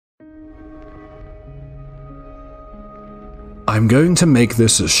I'm going to make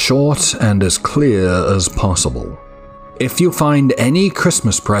this as short and as clear as possible. If you find any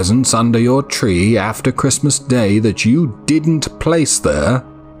Christmas presents under your tree after Christmas Day that you didn't place there,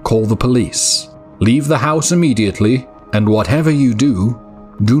 call the police. Leave the house immediately, and whatever you do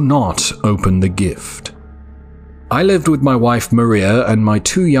not open the gift. I lived with my wife Maria and my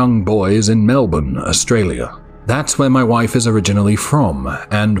 2 young boys in Melbourne, Australia. That's where my wife is originally from,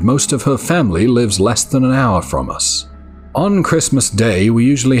 and most of her family lives less than an hour from us. On Christmas Day, we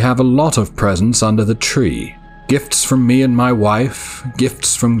usually have a lot of presents under the tree. Gifts from me and my wife,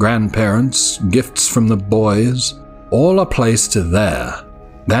 gifts from grandparents, gifts from the boys, all are placed there.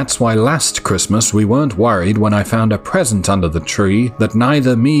 That's why last Christmas we weren't worried when I found a present under the tree that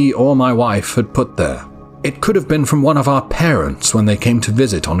neither me or my wife had put there. It could have been from one of our parents when they came to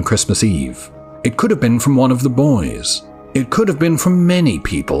visit on Christmas Eve. It could have been from one of the boys. It could have been from many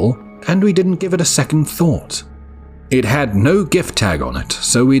people, and we didn't give it a second thought. It had no gift tag on it,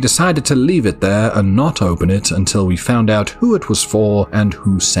 so we decided to leave it there and not open it until we found out who it was for and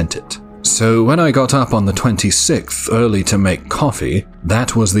who sent it. So when I got up on the 26th early to make coffee,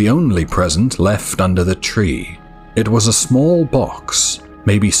 that was the only present left under the tree. It was a small box,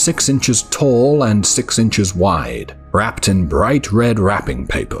 maybe 6 inches tall and 6 inches wide, wrapped in bright red wrapping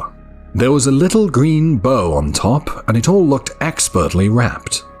paper. There was a little green bow on top, and it all looked expertly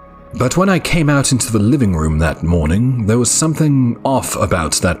wrapped. But when I came out into the living room that morning, there was something off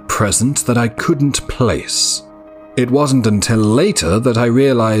about that present that I couldn't place. It wasn't until later that I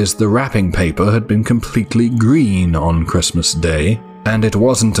realized the wrapping paper had been completely green on Christmas Day, and it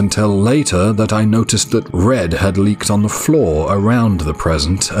wasn't until later that I noticed that red had leaked on the floor around the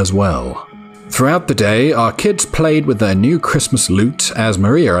present as well. Throughout the day, our kids played with their new Christmas loot as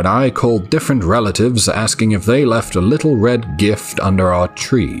Maria and I called different relatives asking if they left a little red gift under our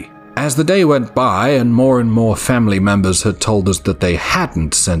tree. As the day went by and more family members had told us that they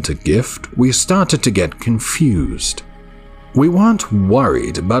hadn't sent a gift, we started to get confused. We weren't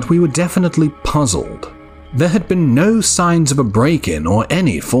worried, but we were definitely puzzled. There had been no signs of a break-in or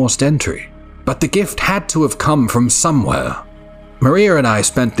any forced entry, but the gift had to have come from somewhere. Maria and I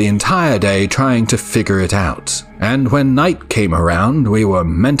spent the entire day trying to figure it out, and when night came around, we were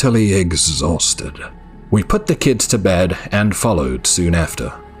mentally exhausted. We put the kids to bed and followed soon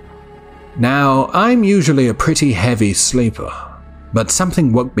after. Now, I'm usually a pretty heavy sleeper, but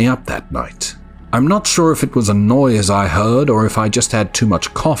something woke me up that night. I'm not sure if it was a noise I heard or if I just had too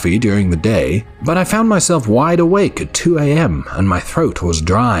much coffee during the day, but I found myself wide awake at 2 a.m. and my throat was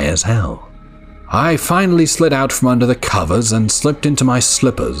dry as hell. I finally slid out from under the covers and slipped into my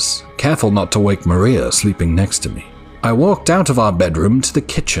slippers, careful not to wake Maria sleeping next to me. I walked out of our bedroom to the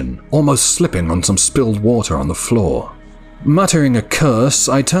kitchen, almost slipping on some spilled water on the floor. Muttering a curse,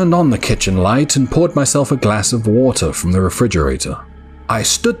 I turned on the kitchen light and poured myself a glass of water from the refrigerator. I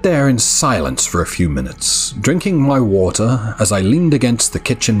stood there in silence for a few minutes, drinking my water as I leaned against the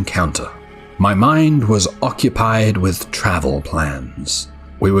kitchen counter. My mind was occupied with travel plans.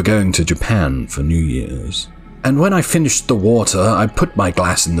 We were going to Japan for New Year's. And when I finished the water, I put my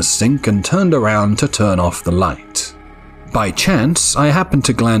glass in the sink and turned around to turn off the light. By chance, I happened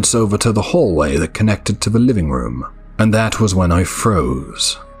to glance over to the hallway that connected to the living room. And that was when I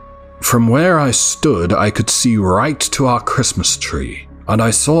froze. From where I stood, I could see right to our Christmas tree, and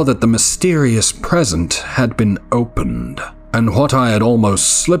I saw that the mysterious present had been opened, and what I had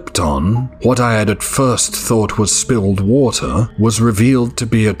almost slipped on, what I had at first thought was spilled water, was revealed to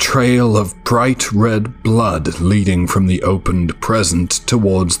be a trail of bright red blood leading from the opened present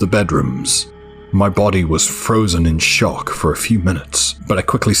towards the bedrooms. My body was frozen in shock for a few minutes, but I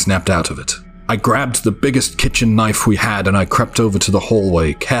quickly snapped out of it. I grabbed the biggest kitchen knife we had and I crept over to the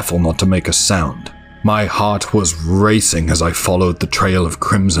hallway, careful not to make a sound. My heart was racing as I followed the trail of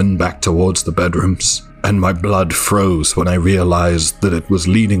crimson back towards the bedrooms, and my blood froze when I realized that it was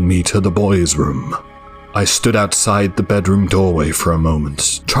leading me to the boys' room. I stood outside the bedroom doorway for a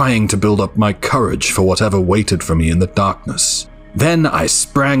moment, trying to build up my courage for whatever waited for me in the darkness. Then I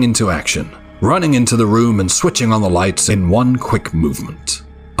sprang into action, running into the room and switching on the lights in one quick movement.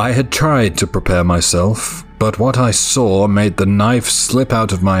 I had tried to prepare myself, but what I saw made the knife slip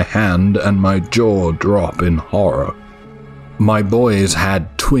out of my hand and my jaw drop in horror. My boys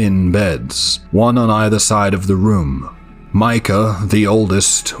had twin beds, one on either side of the room. Micah, the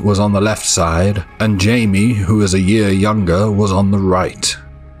oldest, was on the left side, and Jamie, who is a year younger, was on the right.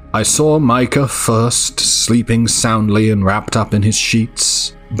 I saw Micah first, sleeping soundly and wrapped up in his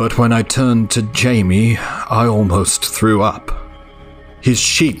sheets, but when I turned to Jamie, I almost threw up. His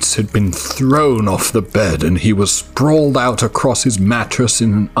sheets had been thrown off the bed and he was sprawled out across his mattress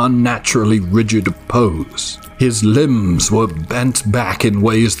in an unnaturally rigid pose. His limbs were bent back in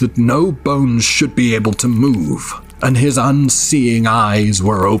ways that no bones should be able to move, and his unseeing eyes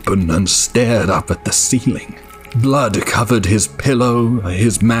were open and stared up at the ceiling. Blood covered his pillow,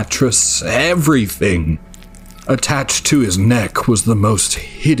 his mattress, everything. Attached to his neck was the most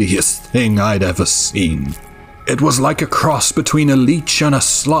hideous thing I'd ever seen. It was like a cross between a leech and a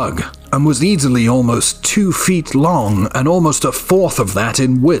slug, and was easily almost 2 feet long and almost a fourth of that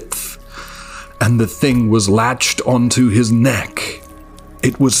in width. And the thing was latched onto his neck.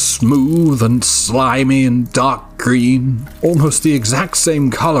 It was smooth and slimy and dark green, almost the exact same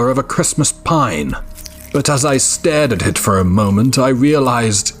color of a Christmas pine. But as I stared at it for a moment, I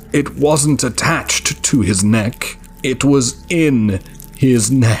realized it wasn't attached to his neck. It was in his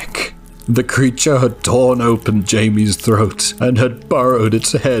neck. The creature had torn open Jamie's throat and had burrowed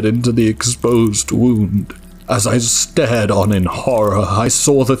its head into the exposed wound. As I stared on in horror, I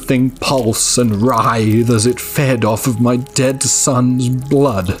saw the thing pulse and writhe as it fed off of my dead son's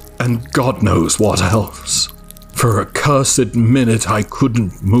blood, and God knows what else. For a cursed minute I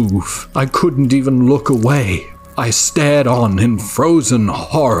couldn't move. I couldn't even look away. I stared on in frozen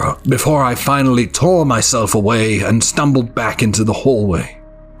horror before I finally tore myself away and stumbled back into the hallway.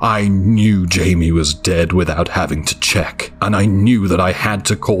 I knew Jamie was dead without having to check, and I knew that I had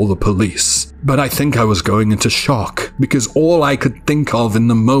to call the police. But I think I was going into shock, because all I could think of in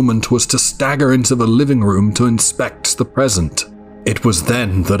the moment was to stagger into the living room to inspect the present. It was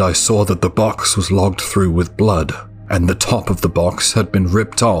then that I saw that the box was logged through with blood, and the top of the box had been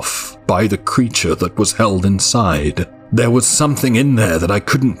ripped off by the creature that was held inside. There was something in there that I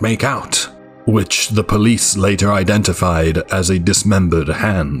couldn't make out, which the police later identified as a dismembered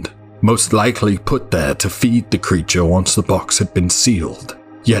hand, most likely put there to feed the creature once the box had been sealed.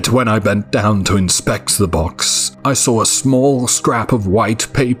 Yet when I bent down to inspect the box, I saw a small scrap of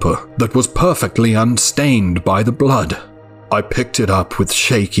white paper that was perfectly unstained by the blood. I picked it up with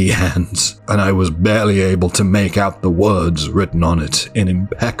shaky hands, and I was barely able to make out the words written on it in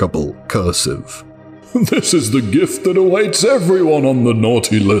impeccable cursive. This is the gift that awaits everyone on the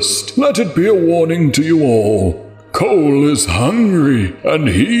naughty list. Let it be a warning to you all. Cole is hungry, and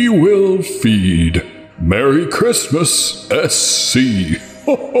he will feed. Merry Christmas, SC.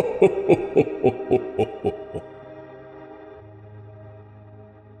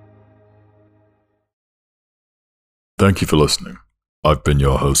 Thank you for listening. I've been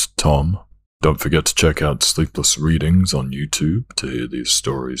your host, Tom. Don't forget to check out Sleepless Readings on YouTube to hear these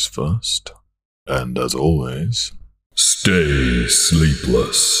stories first. And as always, stay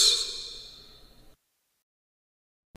sleepless.